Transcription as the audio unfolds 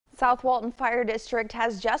South Walton Fire District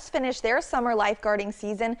has just finished their summer lifeguarding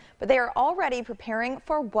season, but they are already preparing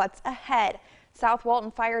for what's ahead. South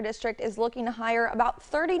Walton Fire District is looking to hire about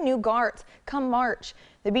 30 new guards come March.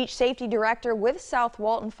 The beach safety director with South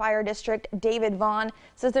Walton Fire District, David Vaughn,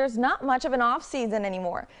 says there's not much of an off season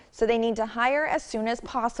anymore, so they need to hire as soon as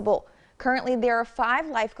possible. Currently, there are 5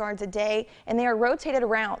 lifeguards a day, and they are rotated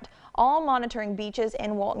around, all monitoring beaches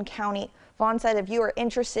in Walton County. Vaughn said if you are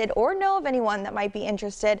interested or know of anyone that might be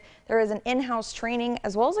interested, there is an in-house training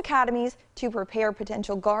as well as academies to prepare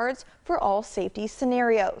potential guards for all safety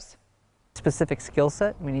scenarios. Specific skill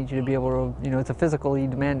set. We need you to be able to, it's a physically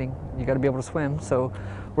demanding. You got to be able to swim. So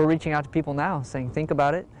we're reaching out to people now saying, think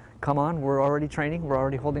about it. Come on, we're already training. We're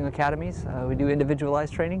already holding academies. We do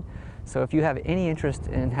individualized training. So if you have any interest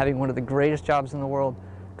in having one of the greatest jobs in the world,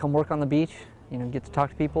 come work on the beach, get to talk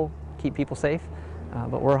to people, keep people safe.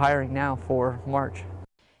 But we're hiring now for March.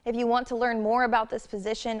 If you want to learn more about this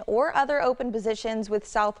position or other open positions with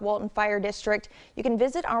South Walton Fire District, you can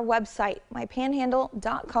visit our website,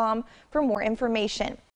 mypanhandle.com, for more information.